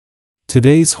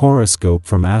Today's horoscope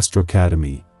from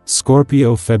Astrocademy,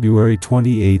 Scorpio February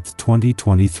 28,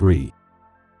 2023.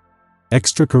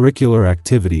 Extracurricular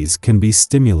activities can be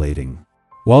stimulating.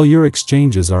 While your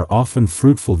exchanges are often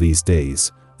fruitful these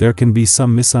days, there can be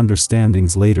some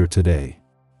misunderstandings later today.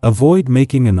 Avoid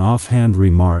making an offhand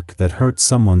remark that hurts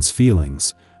someone's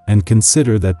feelings, and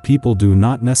consider that people do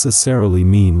not necessarily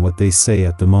mean what they say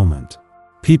at the moment.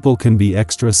 People can be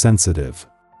extra sensitive.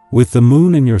 With the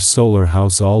moon in your solar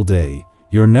house all day,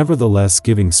 you're nevertheless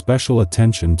giving special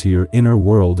attention to your inner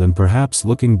world and perhaps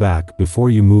looking back before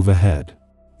you move ahead.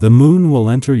 The moon will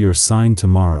enter your sign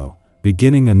tomorrow,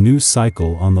 beginning a new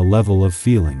cycle on the level of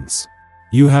feelings.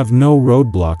 You have no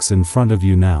roadblocks in front of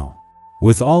you now.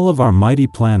 With all of our mighty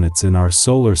planets in our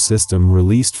solar system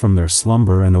released from their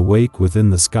slumber and awake within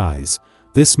the skies,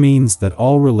 this means that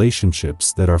all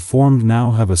relationships that are formed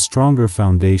now have a stronger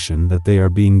foundation that they are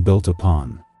being built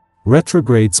upon.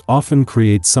 Retrogrades often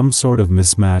create some sort of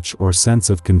mismatch or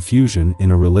sense of confusion in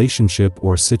a relationship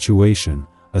or situation,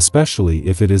 especially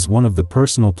if it is one of the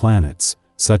personal planets,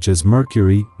 such as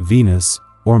Mercury, Venus,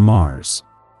 or Mars.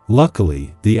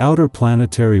 Luckily, the outer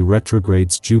planetary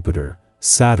retrogrades Jupiter,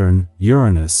 Saturn,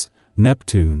 Uranus,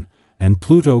 Neptune, and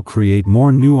Pluto create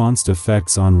more nuanced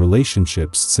effects on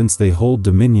relationships since they hold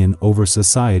dominion over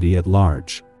society at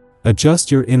large. Adjust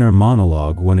your inner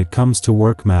monologue when it comes to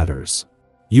work matters.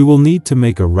 You will need to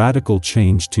make a radical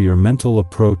change to your mental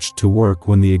approach to work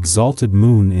when the exalted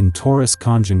moon in Taurus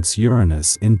conjuncts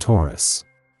Uranus in Taurus.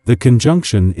 The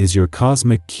conjunction is your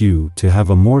cosmic cue to have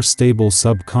a more stable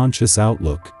subconscious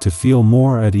outlook, to feel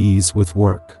more at ease with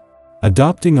work.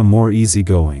 Adopting a more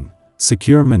easygoing,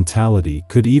 secure mentality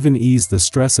could even ease the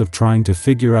stress of trying to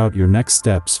figure out your next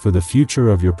steps for the future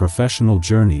of your professional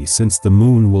journey, since the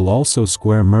moon will also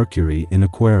square Mercury in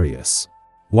Aquarius.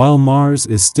 While Mars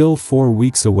is still 4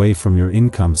 weeks away from your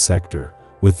income sector,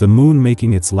 with the moon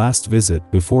making its last visit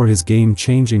before his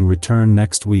game-changing return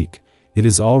next week, it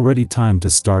is already time to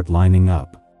start lining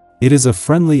up. It is a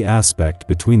friendly aspect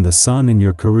between the sun in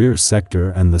your career sector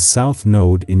and the south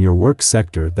node in your work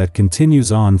sector that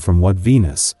continues on from what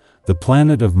Venus, the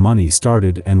planet of money,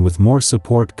 started, and with more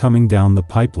support coming down the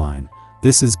pipeline,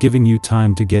 this is giving you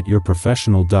time to get your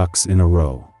professional ducks in a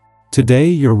row. Today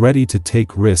you're ready to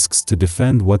take risks to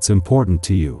defend what's important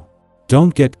to you.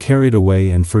 Don't get carried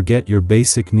away and forget your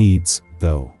basic needs,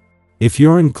 though. If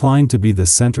you're inclined to be the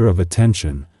center of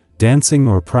attention, dancing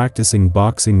or practicing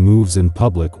boxing moves in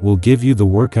public will give you the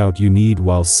workout you need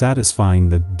while satisfying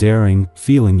the daring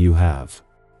feeling you have.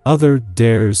 Other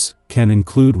dares can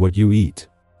include what you eat.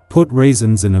 Put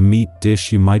raisins in a meat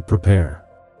dish you might prepare.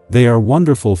 They are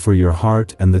wonderful for your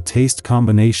heart and the taste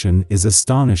combination is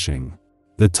astonishing.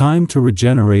 The time to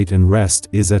regenerate and rest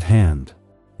is at hand.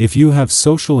 If you have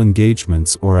social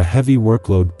engagements or a heavy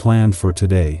workload planned for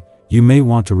today, you may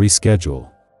want to reschedule.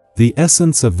 The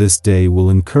essence of this day will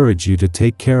encourage you to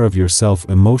take care of yourself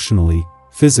emotionally,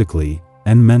 physically,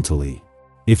 and mentally.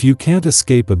 If you can't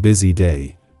escape a busy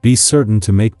day, be certain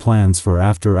to make plans for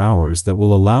after hours that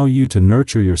will allow you to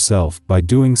nurture yourself by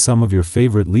doing some of your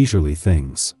favorite leisurely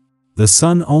things. The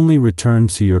sun only returned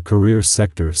to your career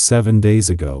sector 7 days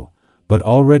ago, but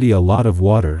already a lot of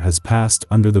water has passed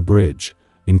under the bridge,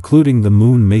 including the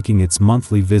moon making its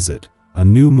monthly visit, a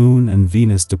new moon and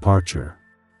Venus departure.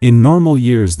 In normal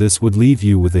years this would leave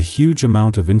you with a huge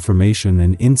amount of information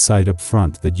and insight up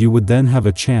front that you would then have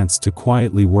a chance to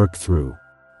quietly work through.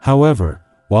 However,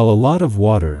 while a lot of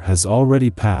water has already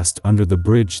passed under the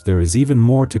bridge, there is even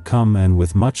more to come, and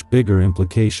with much bigger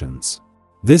implications.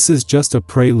 This is just a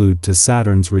prelude to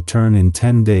Saturn's return in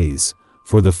 10 days,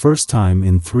 for the first time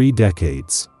in 3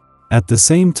 decades. At the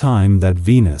same time that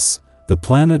Venus, the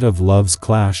planet of love's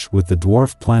clash with the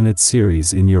dwarf planet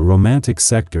Ceres in your romantic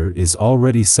sector, is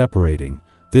already separating,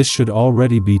 this should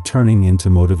already be turning into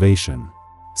motivation.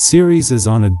 Ceres is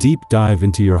on a deep dive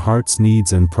into your heart's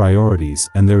needs and priorities,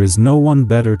 and there is no one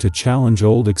better to challenge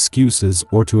old excuses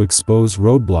or to expose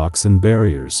roadblocks and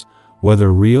barriers,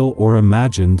 whether real or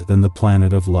imagined, than the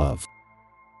planet of love.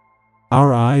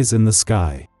 Our eyes in the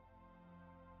sky.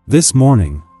 This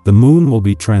morning, the moon will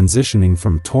be transitioning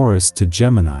from Taurus to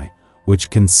Gemini, which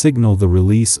can signal the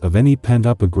release of any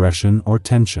pent-up aggression or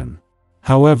tension.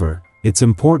 However, it's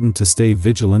important to stay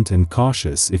vigilant and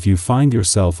cautious if you find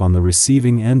yourself on the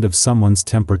receiving end of someone's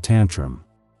temper tantrum.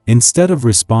 Instead of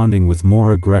responding with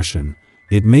more aggression,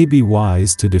 it may be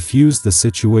wise to diffuse the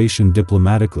situation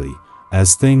diplomatically,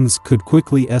 as things could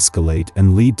quickly escalate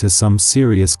and lead to some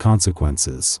serious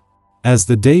consequences. As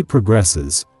the day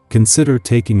progresses, consider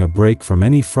taking a break from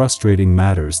any frustrating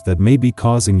matters that may be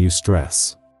causing you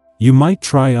stress. You might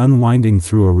try unwinding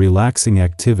through a relaxing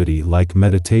activity like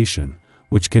meditation,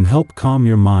 which can help calm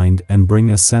your mind and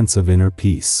bring a sense of inner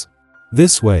peace.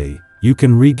 This way, you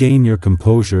can regain your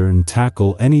composure and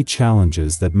tackle any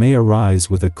challenges that may arise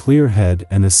with a clear head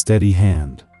and a steady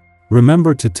hand.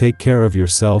 Remember to take care of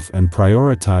yourself and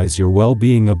prioritize your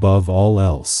well-being above all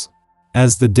else.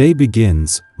 As the day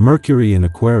begins, Mercury in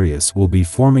Aquarius will be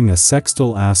forming a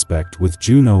sextile aspect with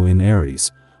Juno in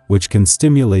Aries, which can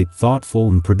stimulate thoughtful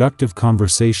and productive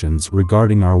conversations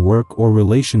regarding our work or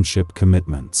relationship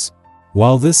commitments.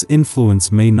 While this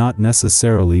influence may not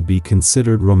necessarily be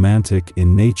considered romantic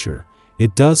in nature,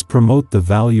 it does promote the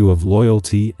value of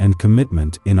loyalty and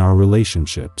commitment in our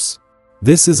relationships.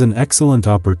 This is an excellent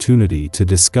opportunity to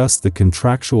discuss the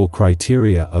contractual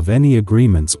criteria of any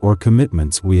agreements or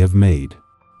commitments we have made.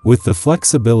 With the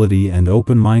flexibility and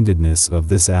open-mindedness of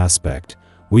this aspect,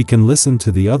 we can listen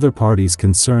to the other party's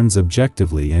concerns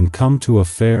objectively and come to a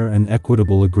fair and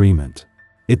equitable agreement.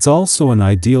 It's also an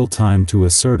ideal time to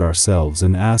assert ourselves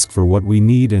and ask for what we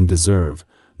need and deserve,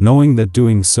 knowing that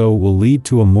doing so will lead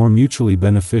to a more mutually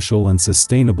beneficial and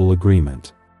sustainable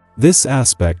agreement. This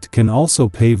aspect can also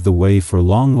pave the way for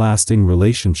long-lasting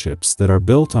relationships that are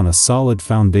built on a solid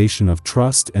foundation of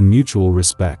trust and mutual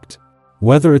respect.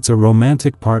 Whether it's a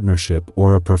romantic partnership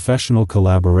or a professional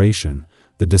collaboration,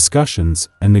 the discussions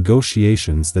and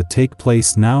negotiations that take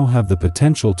place now have the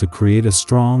potential to create a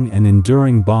strong and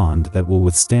enduring bond that will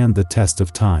withstand the test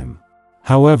of time.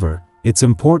 However, it's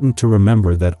important to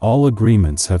remember that all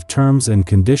agreements have terms and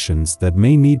conditions that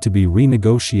may need to be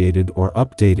renegotiated or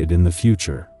updated in the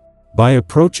future. By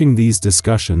approaching these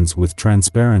discussions with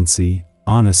transparency,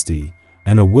 honesty,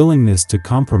 and a willingness to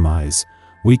compromise,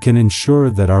 we can ensure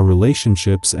that our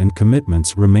relationships and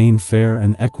commitments remain fair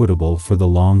and equitable for the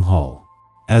long haul.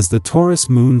 As the Taurus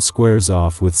moon squares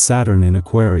off with Saturn in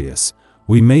Aquarius,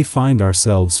 we may find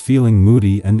ourselves feeling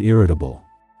moody and irritable.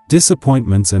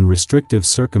 Disappointments and restrictive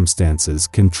circumstances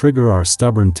can trigger our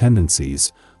stubborn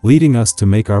tendencies, leading us to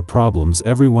make our problems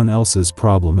everyone else's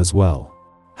problem as well.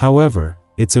 However,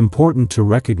 it's important to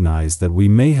recognize that we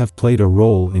may have played a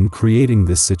role in creating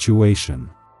this situation.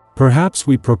 Perhaps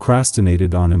we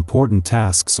procrastinated on important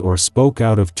tasks or spoke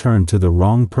out of turn to the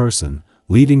wrong person,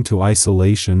 leading to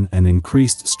isolation and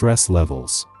increased stress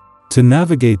levels. To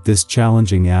navigate this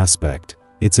challenging aspect,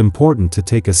 it's important to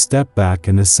take a step back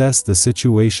and assess the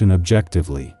situation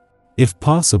objectively. If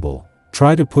possible,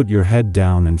 try to put your head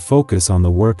down and focus on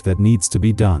the work that needs to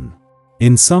be done.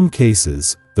 In some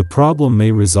cases, the problem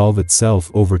may resolve itself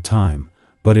over time,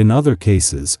 but in other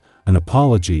cases, an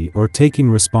apology or taking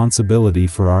responsibility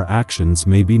for our actions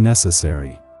may be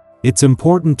necessary. It's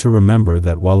important to remember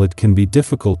that while it can be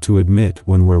difficult to admit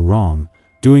when we're wrong,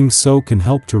 doing so can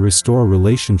help to restore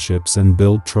relationships and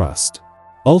build trust.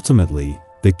 Ultimately,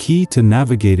 the key to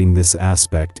navigating this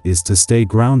aspect is to stay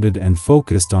grounded and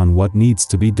focused on what needs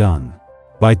to be done.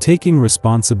 By taking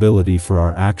responsibility for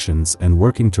our actions and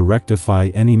working to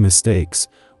rectify any mistakes,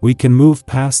 we can move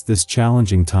past this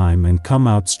challenging time and come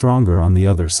out stronger on the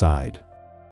other side.